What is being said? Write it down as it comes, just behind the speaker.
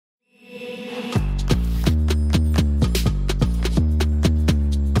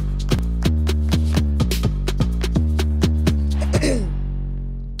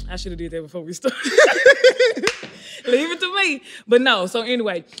should have did that before we started. Leave it to me. But no, so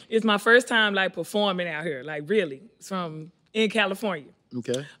anyway, it's my first time like performing out here, like really, from in California.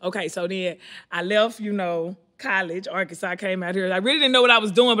 Okay. Okay, so then I left, college, Arkansas. I came out here. I really didn't know what I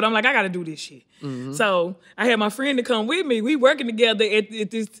was doing, but I'm like, I got to do this shit. So I had my friend to come with me. We working together at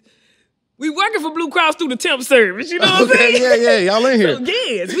this. We working for Blue Cross through the temp service. You know what I'm saying? Yeah. Y'all in here. So,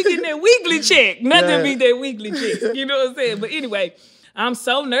 yes, we getting that weekly check. Nothing beat that weekly check. You know what I'm saying? But anyway, I'm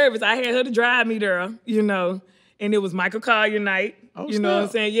so nervous. I had her to drive me there, and it was Michael Collier night. Oh, you know what I'm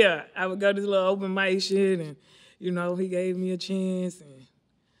saying? Yeah, I would go to this little open mic shit, and he gave me a chance, and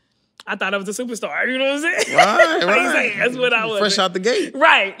I thought I was a superstar. You know what I'm saying? Right. That's what I was. Fresh out the gate.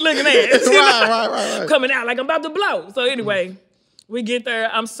 Right. Look at that. Right. Coming out like I'm about to blow. So anyway, we get there.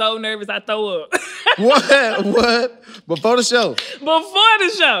 I'm so nervous. I throw up. What? Before the show? Before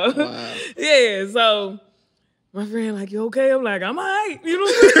the show. Wow. Yeah. So my friend like, you okay? I'm like, I'm all right. You know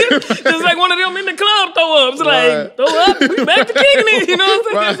what I'm saying? Just like one of them in the club throw ups. Like, throw up. We back to kicking it. You know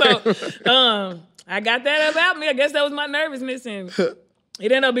what I'm saying? So I got that about me. I guess that was my nervousness, and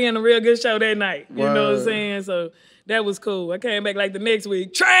it ended up being a real good show that night. You know what I'm saying? So that was cool. I came back like the next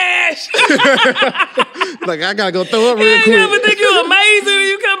week. Trash! Like, I gotta go throw up real quick. You ever think you're amazing and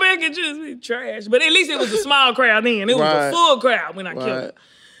you come back and just be trash? But at least it was a small crowd then. It was a full crowd when I killed it.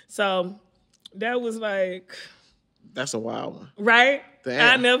 So that was like... That's a wild one. Right?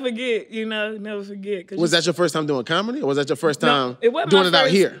 Damn. I never forget, never forget. Was that your first time doing comedy, or was that your first time it wasn't doing my it out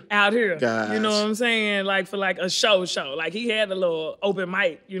first here? Out here. Gosh. You know what I'm saying? Like for like a show. Like he had a little open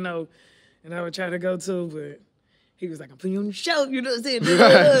mic, and I would try to go to, but he was like, I'm putting you on the show, you know what I'm saying?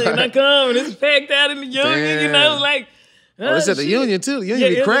 And I come, and it's packed out in the Union, like, it's at the Union, too. The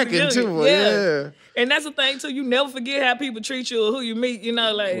Union be cracking, too. Yeah. And that's the thing, too. You never forget how people treat you or who you meet,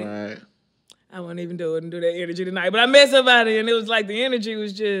 Right. I won't even do that energy tonight. But I met somebody, and it was like the energy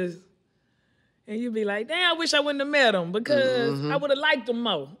was just, and you'd be like, damn, I wish I wouldn't have met him because I would have liked him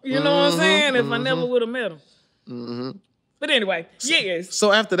more. You know what I'm saying? If I never would have met him. But anyway, yes.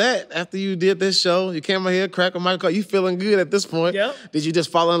 So after that, after you did this show, you came out here, crack with Michael, you feeling good at this point. Yep. Did you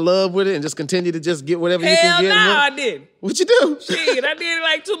just fall in love with it and just continue to just get whatever you can get? Hell no, I didn't. What you do? Shit, I did it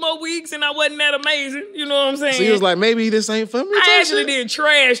like 2 more weeks and I wasn't that amazing. You know what I'm saying? So you was like, maybe this ain't for me? I actually did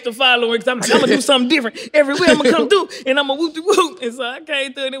trash the following week. I'm like, I'm going to do something different. Everywhere I'm going to come through and I'm going to whoop-de-whoop. And so I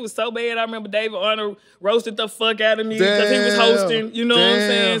came through and it was so bad. I remember David Arnold roasted the fuck out of me because he was hosting. You know what I'm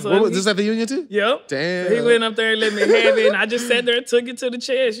saying? So was this at the Union too? Yep. Damn. So he went up there and let me have it. And I just sat there and took it to the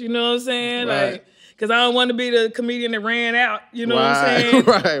chest. You know what I'm saying? Right. Like, because I don't want to be the comedian that ran out. You know what I'm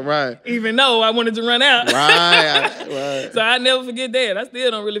saying? Right. Even though I wanted to run out. Right. So I never forget that. I still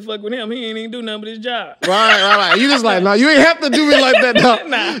don't really fuck with him. He ain't even do nothing but his job. Right. You just like, no, you ain't have to do me like that, no.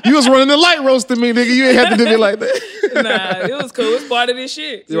 Nah. You was running the light roasting me, nigga. You ain't have to do me like that. Nah, it was cool. It's part of this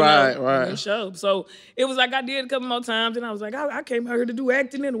shit. Right. The show. So it was like I did a couple more times, and I was like, I came out here to do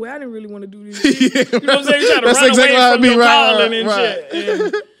acting anyway. I didn't really want to do this shit. You know what I'm saying? You try to run away from your calling and shit.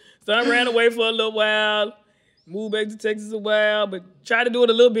 And so I ran away for a little while, moved back to Texas a while, but tried to do it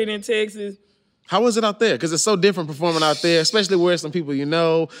a little bit in Texas. How was it out there? Because it's so different performing out there, especially where some people you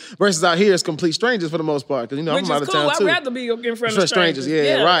know, versus out here it's complete strangers for the most part. Because I'm out of town too. I'd rather be in front of strangers.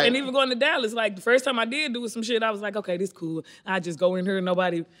 Yeah, right. And even going to Dallas, like the first time I did do some shit, I was like, okay, this cool. I just go in here and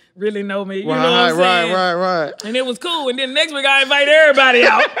nobody really know me. You know what I'm saying? Right. And it was cool. And then next week I invite everybody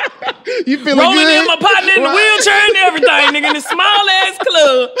out. You feeling Rolling good? in my partner in the wheelchair and everything, nigga, in this small ass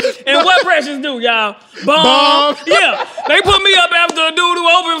club. And what Precious do, y'all? Bomb. Yeah. They put me up after a dude who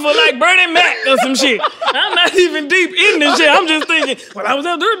opened for like Bernie Mac or some shit. I'm not even deep in this shit. I'm just thinking, well, I was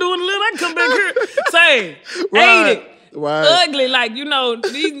out there doing a little, I can come back here. Say, ate it. Right. Ugly, like,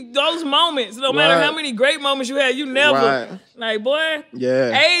 those moments, no matter how many great moments you had, you never, like, boy,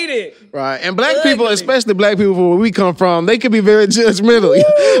 ate it. Right. And black people, especially black people where we come from, they can be very judgmental.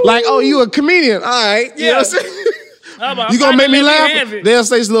 Like, oh, you a comedian. All right. You know what I'm saying? You gonna make me laugh? They'll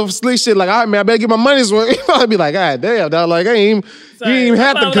say some little slick shit like, all right, man, I better get my money's worth. I'll be like, God damn, dog. Like, you ain't even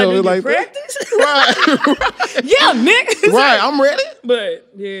have to come like practice. Right. Yeah, nigga. Right, I'm ready. But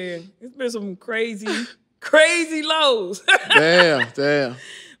yeah, it's been some crazy lows. Damn.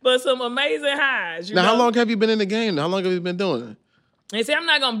 But some amazing highs. Now, how long have you been in the game? How long have you been doing it? And see, I'm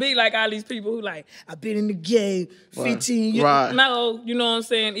not gonna be like all these people who like, I've been in the game 15 years. Right. No, you know what I'm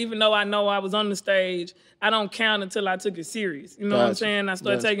saying? Even though I know I was on the stage, I don't count until I took it serious. You know what I'm saying? I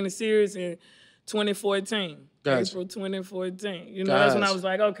started taking it serious in 2014. April 2014. You know, that's when I was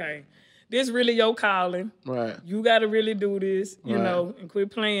like, okay, this really your calling. Right. You gotta really do this, you know, and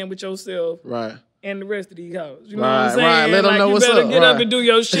quit playing with yourself. Right. and the rest of these hoes. You know what I'm saying? Right. Let them know what's up. You better get up and do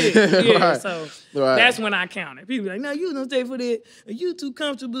your shit. Yeah, right. So that's when I counted. People like, no, you don't stay for that. You too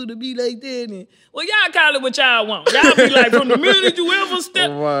comfortable to be like that. And, well, y'all call it what y'all want. Y'all be like, from the minute you ever step,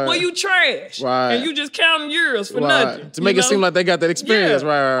 well, you trash. Right. And you just counting years for nothing. To make it seem like they got that experience.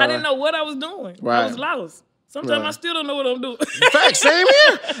 Right. I didn't know what I was doing. I was lost. Sometimes I still don't know what I'm doing. Fact, same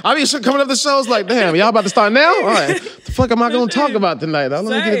here. I mean, coming up the shows like, damn, y'all about to start now? All right. The fuck am I going to talk about tonight? Let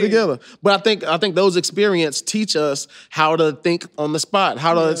me get it together. But I think those experiences teach us how to think on the spot,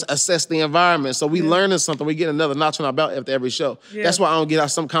 how to assess the environment. So we learning something. We get another notch on our belt after every show. Yeah. That's why I don't get out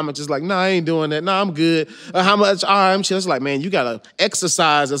some comments just like, nah, I ain't doing that. Nah, I'm good. How much? I'm just like, man, you got to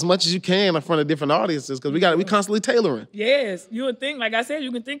exercise as much as you can in front of different audiences because we constantly tailoring. Yes. You would think, like I said,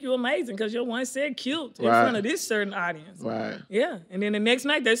 you can think you're amazing because your one set killed in front of this certain audience. Right. Yeah. And then the next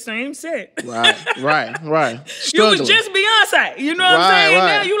night, that same set. Right. You was just Beyonce. You know what I'm saying?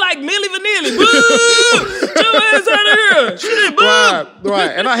 Right. Now you like Milli Vanilli. Boo! Get your ass out of here. Shit, boo! Right.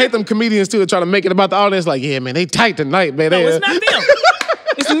 And I hate them comedians too that try to make it about the audience like, yeah, man, they tight tonight, man. No, it's not them.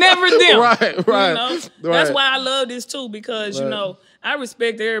 It's never them. Right. You know? That's why I love this too because, you know, I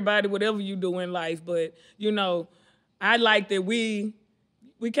respect everybody, whatever you do in life, but, you know, I like that we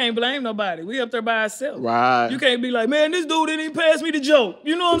can't blame nobody. We up there by ourselves. Right. You can't be like, man, this dude didn't even pass me the joke.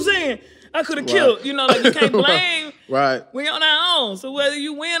 You know what I'm saying? I could have killed. You know, like you can't blame. Right. We on our own. So whether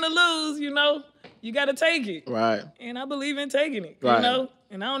you win or lose, you know, you got to take it. Right. And I believe in taking it. Right. You know?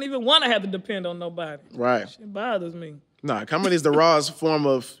 And I don't even want to have to depend on nobody. Right. It bothers me. Nah, comedy is the rawest form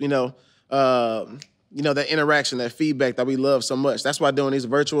of, that interaction, that feedback that we love so much. That's why doing these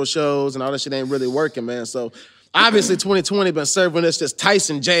virtual shows and all that shit ain't really working, man. So obviously 2020 been serving us just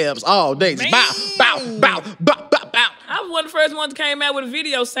Tyson jabs all day. Just bow, bow, bow, bow, bow, bow. I was one of the first ones that came out with a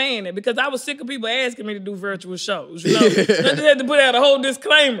video saying it because I was sick of people asking me to do virtual shows. You know, I just had to put out a whole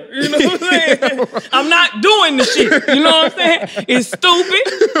disclaimer. You know what I'm saying? I'm not doing the shit. You know what I'm saying? It's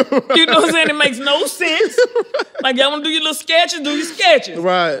stupid. You know what I'm saying? It makes no sense. Like y'all want to do your little sketches, do your sketches.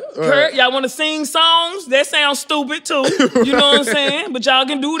 Right. Y'all want to sing songs? That sounds stupid too. You know what I'm saying? But y'all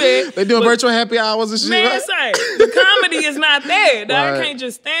can do that. They doing virtual happy hours and shit. Man, say the comedy is not there. Right. I can't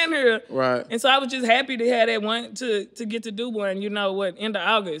just stand here. Right. And so I was just happy to have that one to get to do one. You know what? End of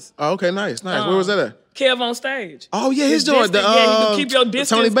August. Oh, okay, nice. Where was that at? Kev on stage. Oh yeah, he's doing the you can keep your distance.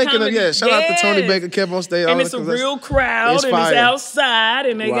 Tony Baker. Comedy. Yeah, shout out to Tony Baker. Kev on stage. And it's a real crowd, and it's outside,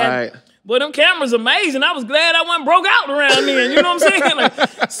 and they got. But them cameras amazing. I was glad I wasn't broke out around then. You know what I'm saying?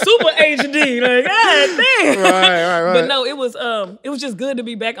 Like super HD. Like, god damn. Right. But no, it was just good to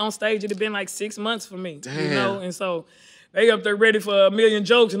be back on stage. It had been like 6 months for me. Damn. You know, and so they up there ready for a million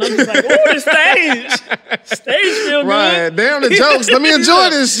jokes, and I'm just like, oh, the stage feel good. Right, damn the jokes. Let me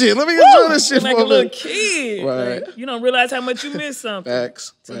enjoy this shit. Let me enjoy this shit like for a little kid. Right. Like, you don't realize how much you miss something.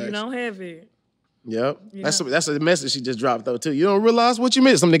 Facts. So you don't have it. Yep. That's a message she just dropped though too. You don't realize what you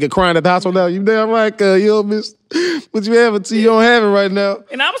missed. Some nigga crying at the hospital now. You damn right, you don't miss what you have until you don't have it right now.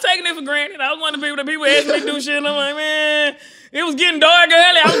 And I was taking it for granted. I was one of the people asked me to do shit, and I'm like, man, it was getting dark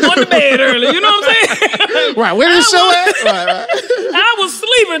early. I was going to bed early. You know what I'm saying? Right. Where did the show at? Right. I was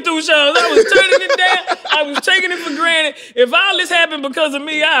sleeping through shows. I was turning it down. I was taking it for granted. If all this happened because of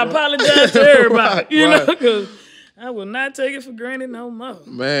me, I apologize to everybody. You know, because I will not take it for granted no more.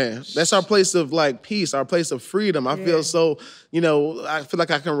 Man, that's our place of like peace, our place of freedom. I feel so, I feel like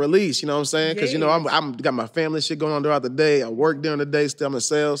I can release, you know what I'm saying? Because, I'm got my family shit going on throughout the day. I work during the day, still I'm in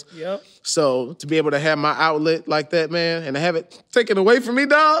sales. Yep. So to be able to have my outlet like that, man, and to have it taken away from me,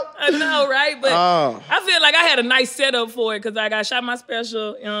 dog. I know, right? But I feel like I had a nice setup for it because I shot my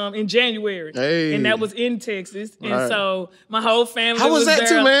special in January. Hey. And that was in Texas. And so my whole family How was that there.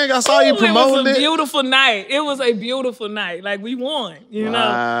 too, man? I saw you promoting it. It was a beautiful night. It was a beautiful night. Like we won, you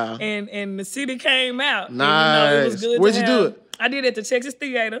know? And the city came out. Nice. And, it was good Where'd you do it? I did it at the Texas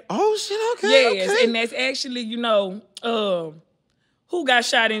Theater. Oh, shit, okay. Yes, okay. and that's actually, who got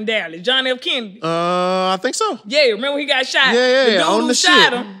shot in Dallas? John F. Kennedy. I think so. Yeah, remember he got shot? Yeah. The dude on who the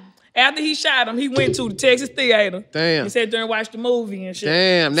shot shit. him, after he shot him, he went to the Texas Theater. Damn. He sat there and watched the movie and shit.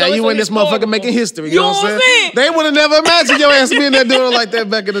 Damn. Now So you in this motherfucker making history. You know what I'm saying? saying? They would have never imagined your ass being there doing it like that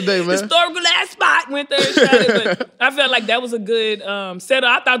back in the day, man. Historical ass spot. Went there and shot it. But I felt like that was a good setup.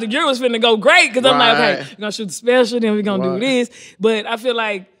 I thought the year was finna go great because I'm like, okay, we're going to shoot the special, then we're going to do this. But I feel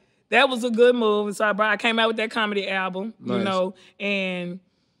like that was a good move. And so I came out with that comedy album, and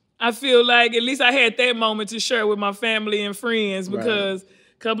I feel like at least I had that moment to share with my family and friends because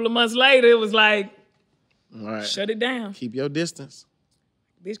a couple of months later, it was like, shut it down. Keep your distance.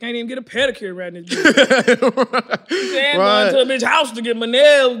 Bitch can't even get a pedicure around this bitch. I'm going to a bitch house to get my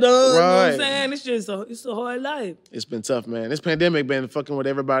nails done. Right. You know what I'm saying? It's just it's a hard life. It's been tough, man. This pandemic been fucking with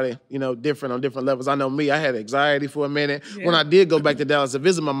everybody, different on different levels. I know me, I had anxiety for a minute. Yeah. When I did go back to Dallas to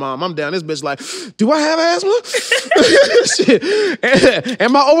visit my mom, I'm down this bitch like, do I have asthma? Shit.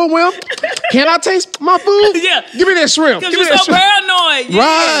 Am I overwhelmed? Can I taste my food? Yeah. Give me that shrimp. Because you're so paranoid.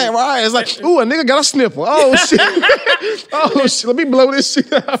 Yeah. Right. It's like, ooh, a nigga got a sniffle. Oh, shit. Oh, shit. Let me blow this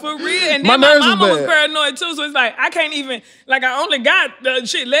shit out. For real. And then my mama was paranoid, too. So it's like, I can't even, I only got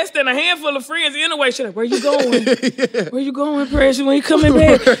less than a handful of friends anyway. She's like, where you going? Yeah. Where you going, Precious? When you coming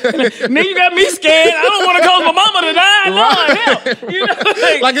back? And then you got me scared. I don't want to cause my mama to die.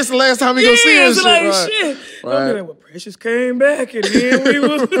 Right. Like it's the last time you go see her. It's like, shit. Right. I'm like, well, Precious came back and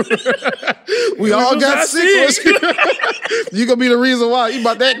then we all got sick. You gonna be the reason why. You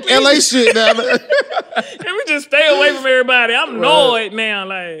about that LA shit now. And we just stay away from everybody. I'm annoyed now.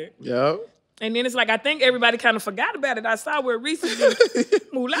 Yep. And then it's like, I think everybody kind of forgot about it. I saw where recently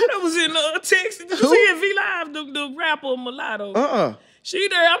Mulatto was in Texas. Did you see it? V-Live, the rapper Mulatto. She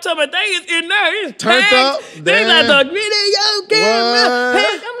there. I'm talking about they is in there. It's turned up. They like the video camera.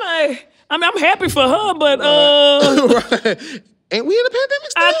 I'm like, I'm happy for her, but right. Ain't we in a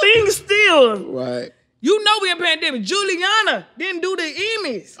pandemic still? I think still. Right. You know we in a pandemic. Juliana didn't do the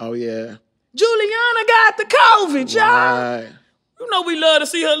Emmys. Oh yeah. Juliana got the COVID, y'all. Right. You know we love to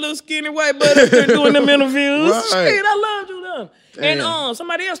see her little skinny white butt up there doing them interviews. Right. Shit, I love Juliana. And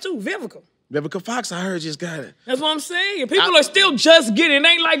somebody else too, Vivica. Vivica Fox, I heard, just got it. That's what I'm saying. People are still just getting it. It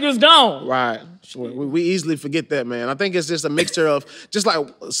ain't like it's gone. Right. We easily forget that, man. I think it's just a mixture of, just like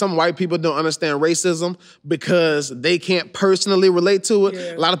some white people don't understand racism because they can't personally relate to it.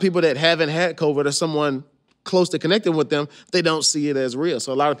 Yeah. A lot of people that haven't had COVID or someone close to connecting with them, they don't see it as real.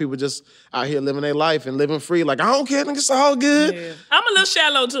 So a lot of people just out here living their life and living free. Like, I don't care, nigga, it's all good. Yeah. I'm a little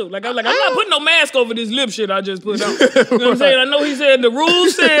shallow too. I'm not putting no mask over this lip shit I just put on. You know what I'm saying? I know he said the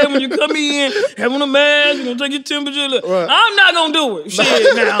rules said when you come in, having a mask, you're gonna take your temperature. Right. I'm not gonna do it.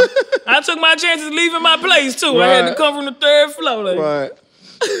 Shit now. I took my chances leaving my place too. Right. I had to come from the third floor. Right.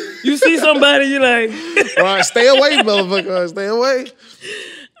 You see somebody, you like right, stay away, motherfucker. Stay away.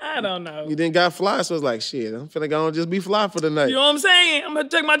 I don't know. You didn't got fly, so it's like, shit, I'm finna go and just be fly for the night. You know what I'm saying? I'm gonna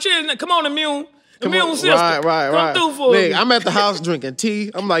take my chance. Come on, Immune sister. Right. Come through for me. I'm at the house drinking tea.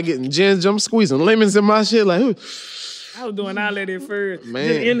 I'm like getting ginger. I'm squeezing lemons in my shit. Like, ooh. I was doing all of it first. Man.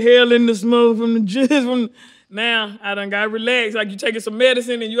 Just inhaling the smoke from the ginger. Now, I done got relaxed. Like you taking some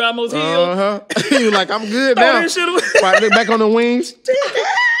medicine and you almost healed. You like, I'm good now. Right, back on the wings.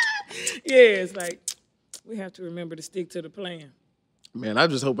 Yeah, it's like, we have to remember to stick to the plan. Man, I'm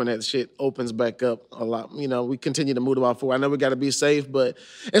just hoping that shit opens back up a lot. You know, we continue to move about forward. I know we got to be safe, but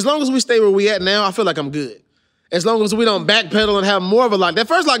as long as we stay where we at now, I feel like I'm good. As long as we don't backpedal and have more of a lockdown. That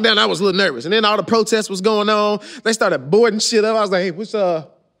first lockdown, I was a little nervous. And then all the protests was going on. They started boarding shit up. I was like, hey, what's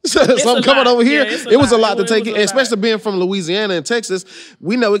something coming over here? Yeah, it was a lot to take in, especially being from Louisiana and Texas.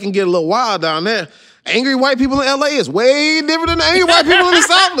 We know it can get a little wild down there. Angry white people in LA is way different than the angry white people in the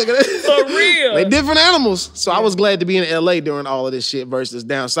South. Look at that. For real. They different animals. So I was glad to be in LA during all of this shit versus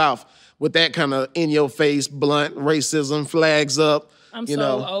down South with that kind of in-your-face, blunt racism, flags up. I'm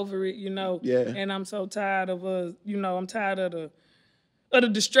so over it, Yeah. And I'm so tired of I'm tired of the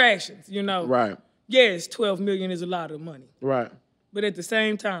distractions, Right. Yes, 12 million is a lot of money. Right. But at the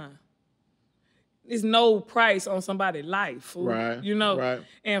same time, there's no price on somebody's life. Fool. Right. Right.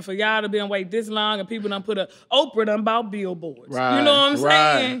 And for y'all to be on wait this long and people done put Oprah done bought billboards. Right. You know what I'm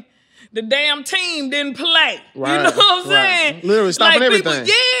saying? The damn team didn't play. Right. You know what I'm saying? Literally stopping everything.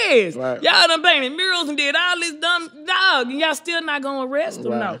 Yes. Right. Y'all done painted murals and did all this dumb dog, and y'all still not gonna arrest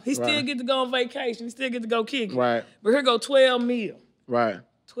him. No. He still get to go on vacation. He still get to go kick it. Right. But here go 12 mil. Right.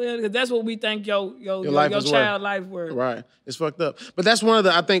 12, because that's what we think your child life worth. Right. It's fucked up. But that's one of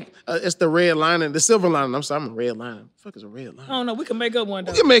the, I think, it's the red lining, the silver lining. I'm sorry, I'm a red lining. The fuck is a red lining? I don't know. We can make up one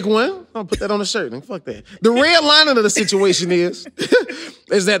day. We can make one. I'll put that on the shirt. Fuck that. The red lining of the situation is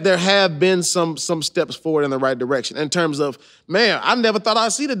that there have been some steps forward in the right direction in terms of, man, I never thought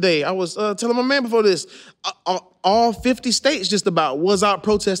I'd see the day. I was telling my man before this, all 50 states just about was out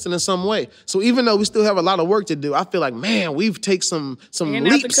protesting in some way. So even though we still have a lot of work to do, I feel like, man, we've taken some and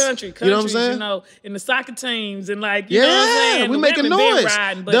leaps. Out the country, you know what I'm saying? In the soccer teams and you know what I'm saying? We making noise.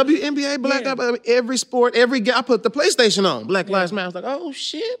 WNBA, Black every sport, I put the PlayStation on. Black Lives Matter. I was like, oh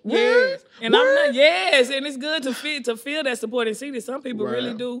shit, yes. And I'm not, and it's good to feel that support and see that some people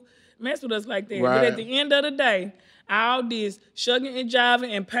really do mess with us like that. Right. But at the end of the day, all this shucking and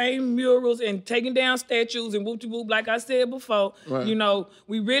jiving and painting murals and taking down statues and whoop-de-whoop, like I said before, you know,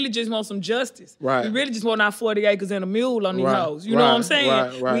 we really just want some justice. Right. We really just want our 40 acres and a mule on these hoes. You know what I'm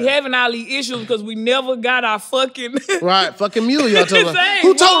saying? We having all these issues because we never got our fucking... fucking mule, y'all told us.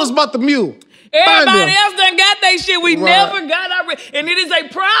 Who told us about the mule? Everybody else done got they shit. We never got our... And it is a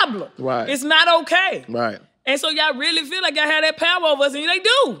problem. Right. It's not okay. Right. And so y'all really feel like y'all have that power over us, and they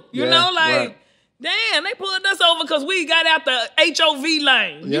do. You know, like... Damn, they pulled us over because we got out the HOV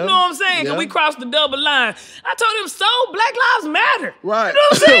lane. You know what I'm saying? Because we crossed the double line. I told them, so Black Lives Matter. Right. You know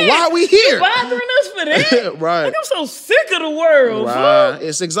what I'm saying? Why are we here? You bothering us for that? Right. Like, I'm so sick of the world. Right.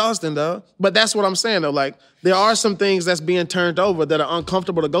 It's exhausting, though. But that's what I'm saying, though. Like, there are some things that's being turned over that are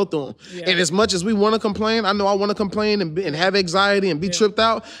uncomfortable to go through. Yeah. And as much as we want to complain, I know I want to complain and have anxiety and be tripped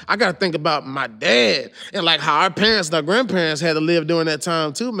out, I got to think about my dad and like how our parents and our grandparents had to live during that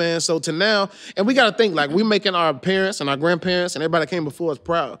time too, man. So to now, and we got to think like we making our parents and our grandparents and everybody that came before us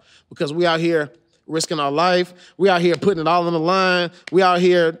proud because we out here risking our life. We out here putting it all on the line. We out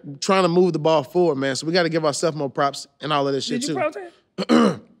here trying to move the ball forward, man. So we got to give ourselves more props and all of this shit too. Did you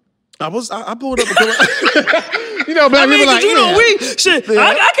protest? I pulled up. You know, black people like, you know, I can't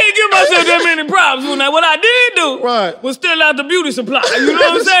give myself that many props. What I did do was steal out the beauty supply. You know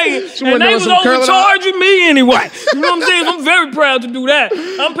what I'm saying? And they was overcharging me anyway. You know what I'm saying? I'm very proud to do that.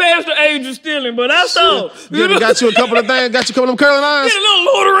 I'm past the age of stealing, but I sold. Got you a couple of things. Got you a couple of them curling irons. Get a little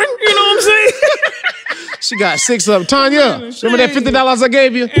loitering. You know what I'm saying? She got 6 of them. Tanya, remember that $50 I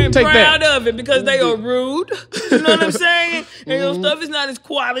gave you? And take proud that. of it because they are rude. You know what I'm saying? And your stuff is not as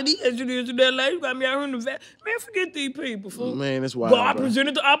quality as it is in LA. You got me out here in the van. Man, forget these people, fool. Man, it's wild. God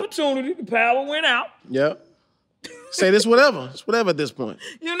presented the opportunity. The power went out. Yep. Say this whatever. It's whatever at this point.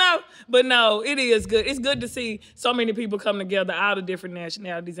 You know? But no, it is good. It's good to see so many people come together out of different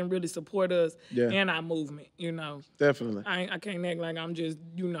nationalities and really support us and our movement, you know. Definitely. I can't act like I'm just,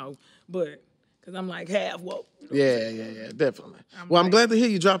 you know, but... Because I'm like half woke. Yeah, definitely. I'm glad to hear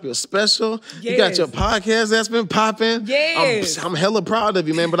you drop your special. Yes. You got your podcast that's been popping. Yes. I'm hella proud of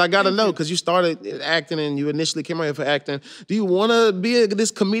you, man, but I got to know, because you started acting and you initially came out here for acting. Do you want to be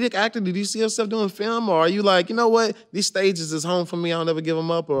this comedic actor? Did you see yourself doing film? Or are you like, you know what? These stages is home for me. I'll never give them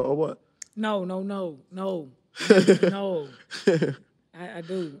up or what? No. No. I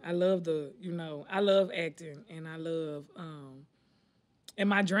do. I love I love acting and I love... And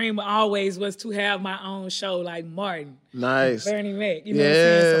my dream always was to have my own show like Martin. Nice. Bernie Mac. You know what I'm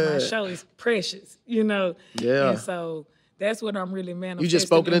saying? So my show is precious, you know? Yeah. And so that's what I'm really manifesting. You just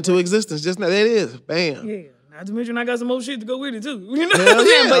spoken into existence just now. There it is. Bam. Yeah. Not to mention I got some more shit to go with it too. You know what I'm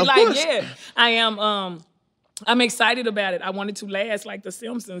saying? But like, I am... I'm excited about it. I want it to last like The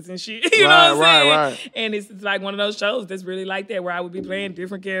Simpsons and shit. You know what I'm saying? Right. And it's like one of those shows that's really like that where I would be playing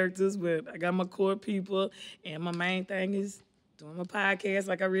different characters, but I got my core people, and my main thing is doing my podcast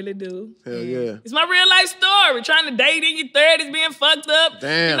like I really do. Hell yeah. It's my real life story. Trying to date in your 30s, being fucked up.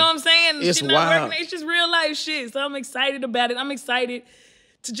 Damn. You know what I'm saying? It's shit wild. not working. It's just real life shit. So I'm excited about it. I'm excited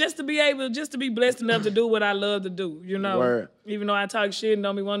to be blessed enough to do what I love to do, you know? Word. Even though I talk shit and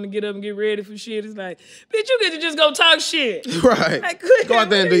don't be wanting to get up and get ready for shit, it's like, bitch, you get to just go talk shit. Right. Like, go out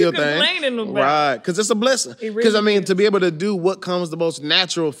there and do your thing. Complaining about? Right. Because it's a blessing. Because, really to be able to do what comes the most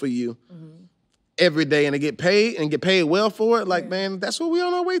natural for you every day and to get paid well for it, like, man, that's what we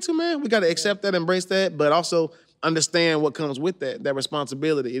on our way to, man. We got to accept that, embrace that, but also understand what comes with that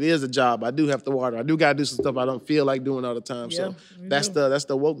responsibility. It is a job. I do have to water. I do got to do some stuff I don't feel like doing all the time. Yeah, so that's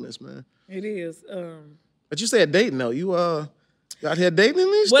the wokeness, man. It is. But you said dating, though. You out here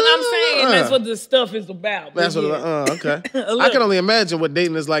dating these Well, I'm saying that's what the stuff is about. That's what. Okay. I can only imagine what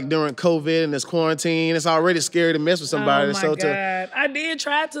dating is like during COVID and this quarantine. It's already scary to mess with somebody. Oh my God. I did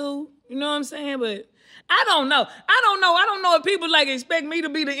try to. You know what I'm saying? But I don't know. I don't know if people like expect me to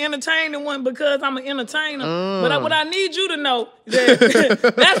be the entertaining one because I'm an entertainer. But what I need you to know is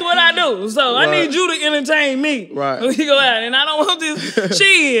that that's what I do. So I need you to entertain me. Right. When you go out, and I don't want this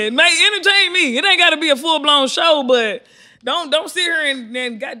shit. Entertain me. It ain't got to be a full-blown show, but don't sit here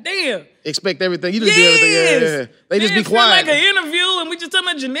and goddamn. Expect everything. You just do everything. Yeah. They just be quiet. Like an interview and we just talking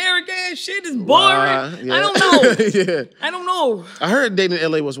about generic ass shit. It's boring. Yeah. I don't know. I don't know. I heard dating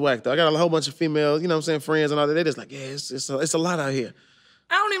in LA was whack though. I got a whole bunch of females, you know what I'm saying, friends and all that. They just like, it's a lot out here.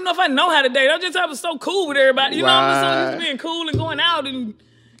 I don't even know if I know how to date. I was so cool with everybody. You know, I'm just so used to being cool and going out and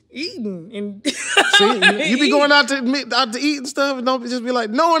eating and see, you be going out to eat and stuff, and don't just be like,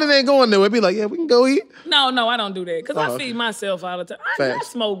 no one ain't going there. Be like, yeah, we can go eat. No, I don't do that because I feed myself all the time. I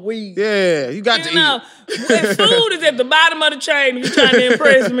smoke weed. Yeah, you got to eat. When food is at the bottom of the chain, you trying to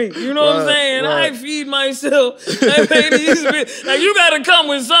impress me. You know what I'm saying? Right. I feed myself. I pay these bills. Like, you got to come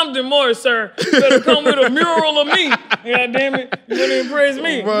with something more, sir. You got to come with a mural of me. God damn it, you want to impress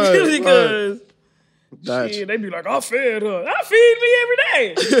me because. Shit, they be like, I fed her. I feed me every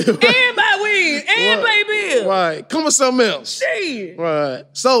day. And buy weed. And pay bills. Right. Come with something else. Shit. Right.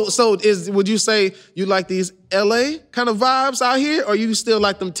 So would you say you like these LA kind of vibes out here? Or you still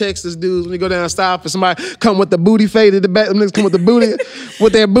like them Texas dudes when you go down south and somebody come with the booty fade at the back, them niggas come with the booty,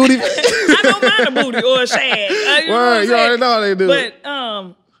 with their booty. I don't mind a booty or a shag. You already know how they do it.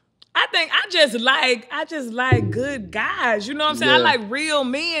 But I think I just like good guys. You know what I'm saying? Yeah. I like real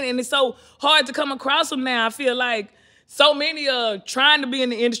men, and it's so hard to come across them now. I feel like so many are trying to be in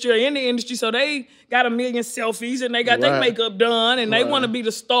the industry or in the industry, so they got a million selfies and they got their makeup done and they want to be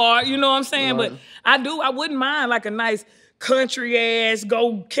the star. You know what I'm saying? But I wouldn't mind like a nice country ass,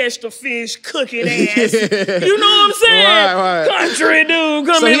 go catch the fish, cook it ass. You know what I'm saying? Right. Country dude.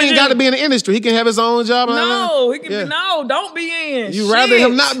 So he ain't got to be in the industry. He can have his own job. No, he can be, no, don't be in. You rather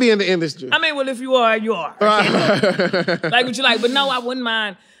him not be in the industry. I mean, well, if you are, you are. Like what you like. But no, I wouldn't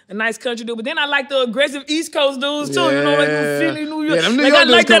mind a nice country dude. But then I like the aggressive East Coast dudes too. You know, like Philly, New York. Like I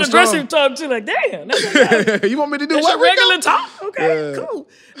like that aggressive talk too. Like, damn. That's you want me to do that's what? Regular talk? Okay, cool.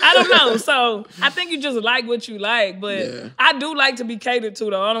 I don't know. So I think you just like what you like. But I do like to be catered to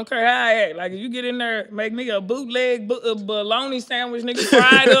though. I don't care how I act. Like if you get in there, make me a bootleg bologna sandwich, nigga,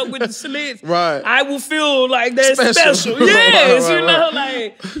 fried up with the slits. Right. I will feel like that's special. Yes, you know,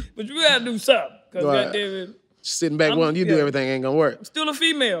 like. But you gotta do something. Because goddamn it. Sitting back when you do everything ain't gonna work. I'm still a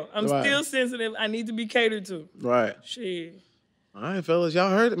female. I'm still sensitive. I need to be catered to. Right. Shit. All right, fellas, y'all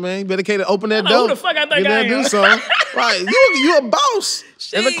heard it, man. You better cater, open that door. Who the fuck I think I am? Do so. Right, you a boss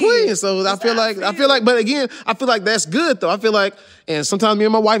and a queen. So I feel like, but again, I feel like that's good though. I feel like, and sometimes me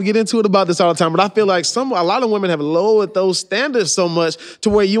and my wife get into it about this all the time, but I feel like a lot of women have lowered those standards so much to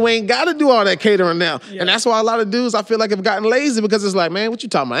where you ain't got to do all that catering now. Yeah. And that's why a lot of dudes, I feel like, have gotten lazy because it's like, man, what you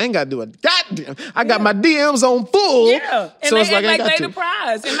talking about? I ain't got to do it. Goddamn, I got my DMs on full. Yeah, and so they it's like they the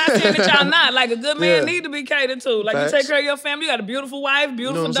prize. And not saying that y'all not. Like a good man need to be catered to. Like you take care of your family. You got a beautiful wife,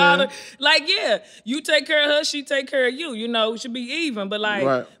 beautiful daughter. Like you take care of her, she take care of you. You know, it should be even. But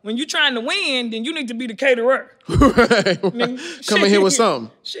like when you trying to win, then you need to be the caterer. Come in here with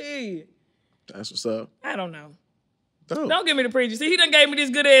something. Shit. That's what's up. I don't know. Don't give me the preacher. See, he done gave me this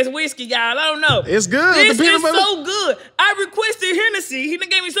good ass whiskey, y'all. I don't know. It's good. This is so good. I requested Hennessy. He done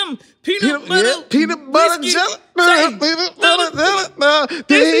gave me some peanut butter. Peanut butter jelly. Peanut butter jelly.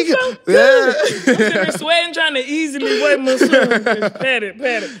 This is so good. I'm sitting there sweating, trying to easily wipe my son. Pat it.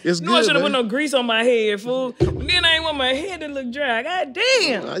 It's good, I should have put no grease on my head, fool. And then I ain't want my head to look dry. God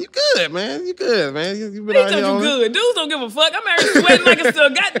damn. You good, man. You good, man. You been out here you good. Dudes don't give a fuck. I'm out here sweating like a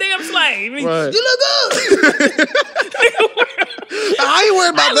goddamn slave. Right. You look good. I ain't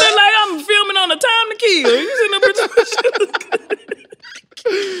worried about that. I look like I'm filming on The Time to Kill. You sitting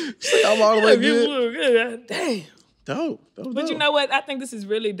up I'm all the way good. Good. Damn. Dope. But you know what? I think this is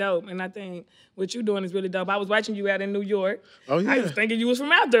really dope. And I think what you're doing is really dope. I was watching you out in New York. Oh, yeah. I was thinking you was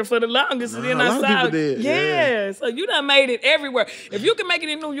from out there for the longest. And then a lot of people did. Yeah. So you done made it everywhere. If you can make it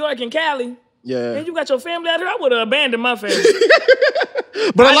in New York and Cali, and you got your family out here, I would have abandoned my family.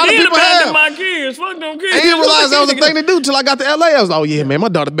 But a lot of people have. My kids. Fuck them kids. I didn't realize that was a thing to do till I got to LA. I was like, oh yeah, man, my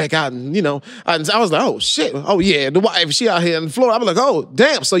daughter back out, and you know, I was like, oh shit, oh yeah, the wife, she out here in Florida. I was like, oh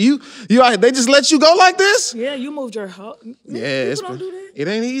damn, so you out here, they just let you go like this? Yeah, you moved your heart. Yeah, don't do that. It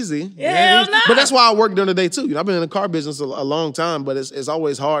ain't easy. Yeah, nah. But that's why I work during the day too. You know, I've been in the car business a long time, but it's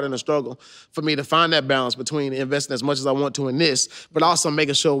always hard and a struggle for me to find that balance between investing as much as I want to in this, but also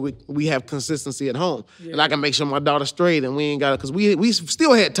making sure we have consistency at home, and I can make sure my daughter's straight, and we ain't got it because we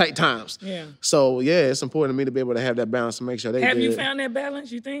still had tight times. Yeah. So yeah, it's important to me to be able to have that balance and make sure they. Have you found that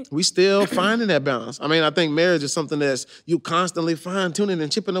balance? You think? We still finding that balance. I mean, I think marriage is something that's you constantly fine tuning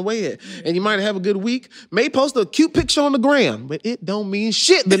and chipping away at. And you might have a good week, may post a cute picture on the gram, but it don't mean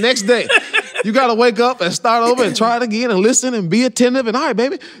shit the next day. You gotta wake up and start over and try it again and listen and be attentive. And all right,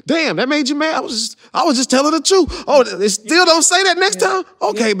 baby, damn, that made you mad. I was just telling the truth. Oh, it still don't say that next time?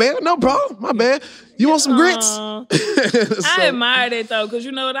 Okay, baby, no problem. My bad. You want some grits? I admire that though, because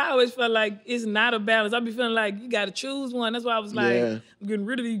you know what? I always felt like it's not a balance. I be feeling like you gotta choose one. That's why I was like, I'm getting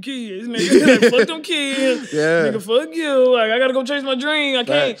rid of these kids. Nigga, like, fuck them kids. Nigga, fuck you. Like, I gotta go chase my dream. I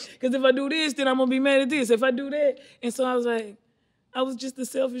can't. Because if I do this, then I'm gonna be mad at this. If I do that. And so I was like, I was just a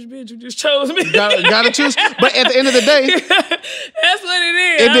selfish bitch who just chose me. Gotta choose. But at the end of the day, that's what it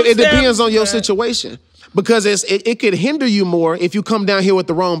is. it depends on your situation. Because it could hinder you more if you come down here with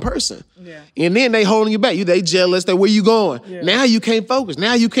the wrong person. Yeah. And then they holding you back. They jealous. They where you going? Yeah. Now you can't focus.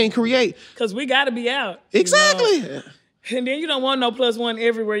 Now you can't create. Because we got to be out. Exactly. You know? And then you don't want no +1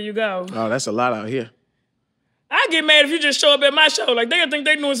 everywhere you go. Oh, that's a lot out here. I get mad if you just show up at my show. Like, they'll think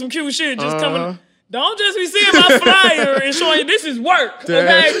they doing some cute shit. Just coming. Don't just be seeing my flyer and showing you this is work,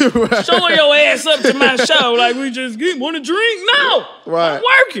 okay? Right. Showing your ass up to my show like we just want to drink. No, right. I'm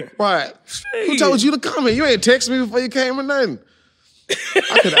working. Right. Jeez. Who told you to come in? You ain't text me before you came or nothing.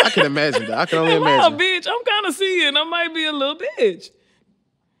 I could imagine that. I can only imagine. Wow, bitch, I'm kind of seeing I might be a little bitch.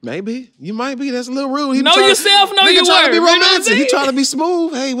 Maybe. You might be. That's a little rude. Know yourself, know your worth. Trying to be romantic. He trying to be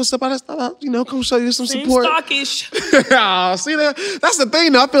smooth. Hey, what's up? Come show you some support. Stockish. Oh, see that? That's the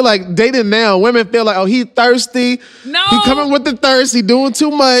thing, though. I feel like dating now, women feel like, oh, he thirsty. No. He coming with the thirst. He doing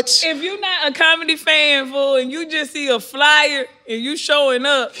too much. If you're not a comedy fan, fool, and you just see a flyer and you showing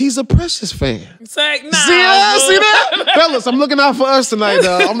up. He's a Precious fan. It's like, nah. See that? Fellas, I'm looking out for us tonight,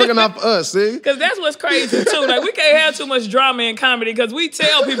 dog. I'm looking out for us, see? Because that's what's crazy, too. Like, we can't have too much drama in comedy because we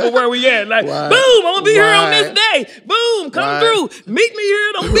tell people where we at. Like, right. Boom, I'm going to be here on this day. Boom, come through. Meet me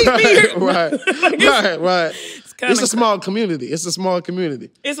here, don't meet me here. Right. It's a small community. It's a small community.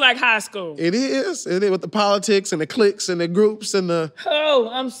 It's like high school. It is. It is with the politics and the cliques and the groups and the... Oh,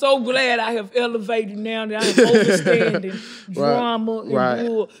 I'm so glad I have elevated now that I'm understanding drama and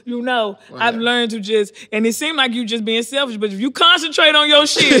bull. You know, I've learned to just... And it seemed like you just being selfish, but if you concentrate on your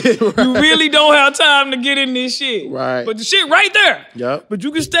shit, you really don't have time to get in this shit. Right. But the shit right there. Yep. But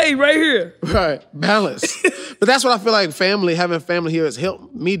you can stay right here. Right. Balance. But that's what I feel like having family here has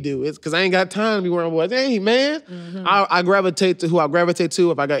helped me do. It's because I ain't got time to be worrying about, hey, man... Mm-hmm. I gravitate to who I gravitate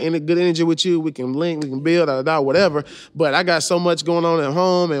to. If I got any good energy with you, we can link, we can build, whatever. But I got so much going on at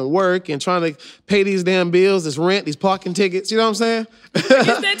home and work and trying to pay these damn bills, this rent, these parking tickets. You know what I'm saying? It's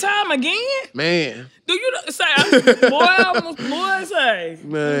that time again? Man. Do you say, boy, say.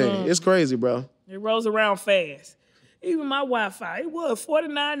 Man, it's crazy, bro. It rolls around fast. Even my Wi-Fi, it was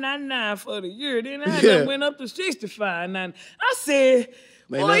 $49.99 for the year. Then I went up to $65.99. I said...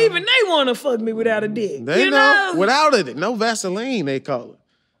 Well, even they want to fuck me without a dick. They know. Without it. No Vaseline, they call it.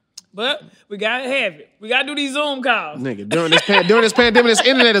 But we got to have it. We got to do these Zoom calls. Nigga, during this pandemic, this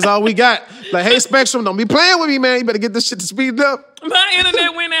internet is all we got. Like, hey, Spectrum, don't be playing with me, man. You better get this shit to speed up. My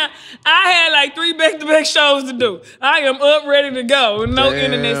internet went out. I had like 3 back-to-back shows to do. I am up, ready to go with no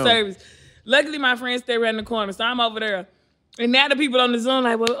internet service. Luckily, my friends stay right in the corner, so I'm over there. And now the people on the Zoom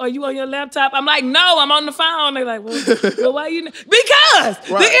like, well, are you on your laptop? I'm like, no, I'm on the phone. They're like, well why you? Because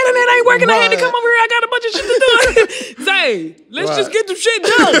the internet ain't working. I had to come over here. I got a bunch of shit to do. Say, let's just get some shit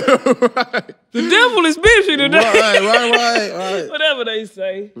done. The devil is busy today. Right. Whatever they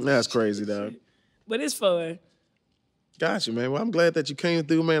say. That's crazy, dog. But it's fun. Gotcha, man. Well, I'm glad that you came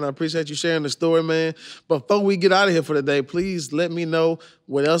through, man. I appreciate you sharing the story, man. But before we get out of here for the day, please let me know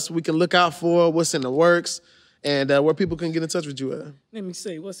what else we can look out for, what's in the works. And where people can get in touch with you at. Let me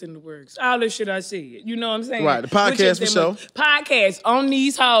see, what's in the works? All this shit I see. You know what I'm saying? Right, the podcast for sure. Podcast, On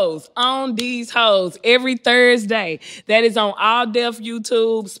These Hoes, every Thursday. That is on All Def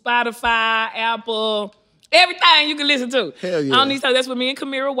YouTube, Spotify, Apple, everything you can listen to. Hell yeah. On These Hoes, that's with me and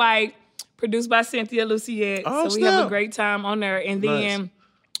Kamira White, produced by Cynthia Luciette. So we have a great time on there. And then...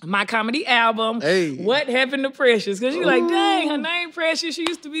 my comedy album, What Happened to Precious? Because you're like, dang, her name Precious. She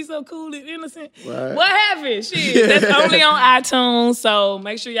used to be so cool and innocent. Right. What happened? Shit. That's only on iTunes, so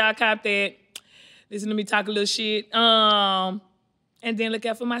make sure y'all cop that. Listen to me talk a little shit. And then look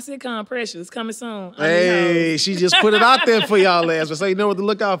out for my sitcom, Precious, coming soon. Hey, she just put it out there for y'all last, so you know what to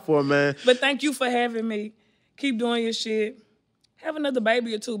look out for, man. But thank you for having me. Keep doing your shit. Have another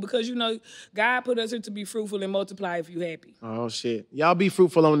baby or two because, you know, God put us here to be fruitful and multiply if you happy. Oh, shit. Y'all be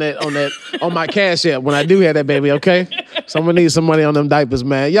fruitful on on my Cash App when I do have that baby, okay? Someone needs some money on them diapers,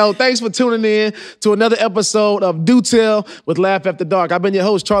 man. Yo, thanks for tuning in to another episode of Do Tell with Laugh After Dark. I've been your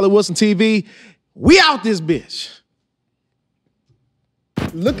host, Charlie Wilson TV. We out this bitch.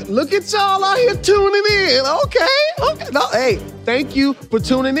 Look at y'all out here tuning in. Okay. No, hey, thank you for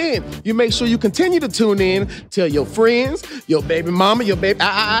tuning in. You make sure you continue to tune in. Tell your friends, your baby mama, your baby,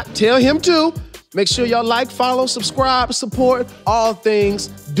 tell him too. Make sure y'all like, follow, subscribe, support, all things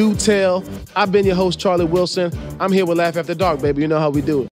Do Tell. I've been your host, Charlie Wilson. I'm here with Laugh After Dark, baby. You know how we do it.